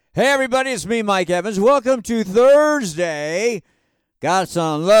Hey, everybody, it's me, Mike Evans. Welcome to Thursday. Got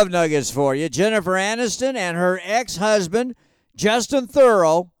some love nuggets for you. Jennifer Aniston and her ex-husband, Justin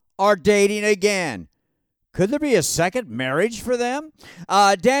Theroux, are dating again. Could there be a second marriage for them?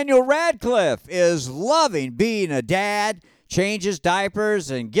 Daniel Radcliffe is loving being a dad, changes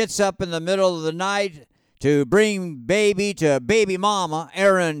diapers, and gets up in the middle of the night to bring baby to baby mama,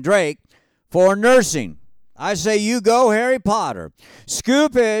 Aaron Drake, for nursing. I say you go, Harry Potter.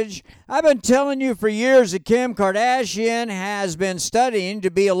 Scoopage, I've been telling you for years that Kim Kardashian has been studying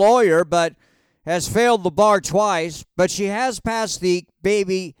to be a lawyer, but has failed the bar twice. But she has passed the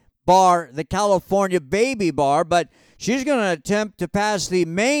baby bar, the California baby bar, but she's going to attempt to pass the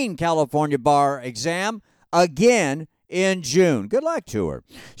main California bar exam again in June. Good luck to her.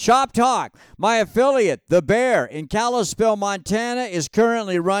 Shop Talk, my affiliate, The Bear in Kalispell, Montana, is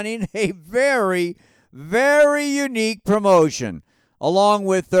currently running a very unique promotion along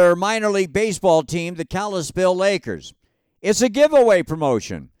with their minor league baseball team, the Kalispell Lakers. It's a giveaway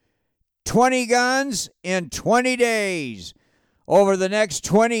promotion. 20 guns in 20 days. Over the next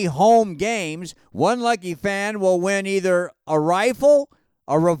 20 home games, one lucky fan will win either a rifle,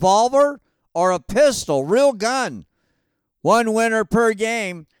 a revolver, or a pistol, real gun. One winner per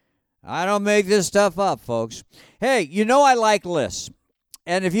game. I don't make this stuff up, folks. Hey, you know I like lists.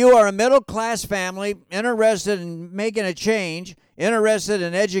 And if you are a middle-class family interested in making a change, interested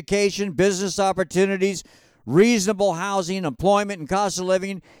in education, business opportunities, reasonable housing, employment, and cost of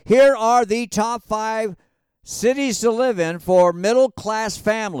living, here are the top 5 cities to live in for middle-class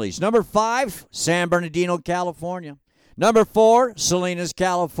families. Number 5, San Bernardino, California. Number 4, Salinas,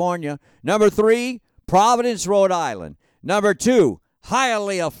 California. Number 3, Providence, Rhode Island. Number 2,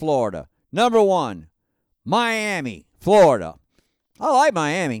 Hialeah, Florida. Number 1, Miami, Florida. I like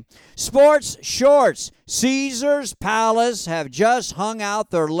Miami. Sports shorts. Caesars Palace have just hung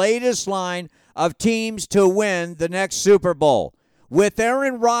out their latest line of teams to win the next Super Bowl, with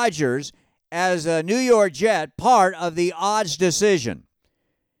Aaron Rodgers as a New York Jet part of the odds decision.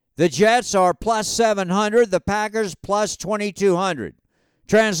 The Jets are plus 700, the Packers plus 2,200.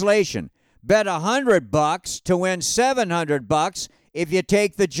 Translation, bet $100 to win $700 if you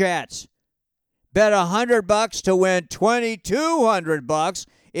take the Jets. Bet $100 to win $2,200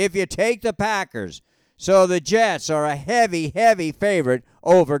 if you take the Packers. So the Jets are a heavy favorite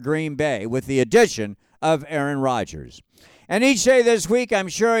over Green Bay with the addition of Aaron Rodgers. And each day this week, I'm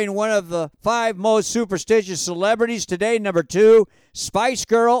sharing one of the 5 most superstitious celebrities. Today, number 2, Spice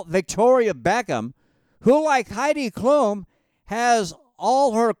Girl Victoria Beckham, who, like Heidi Klum, has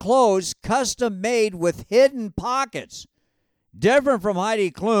all her clothes custom made with hidden pockets. Different from Heidi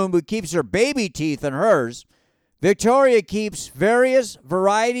Klum, who keeps her baby teeth in hers, Victoria keeps various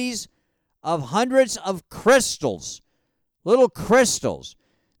varieties of hundreds of crystals, little crystals,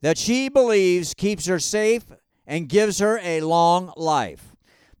 that she believes keeps her safe and gives her a long life.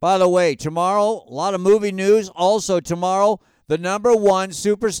 By the way, tomorrow, a lot of movie news. Also tomorrow, the number 1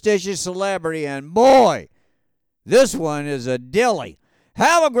 superstitious celebrity, and boy, this one is a dilly.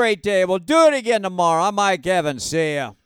 Have a great day. We'll do it again tomorrow. I'm Mike Evans. See ya.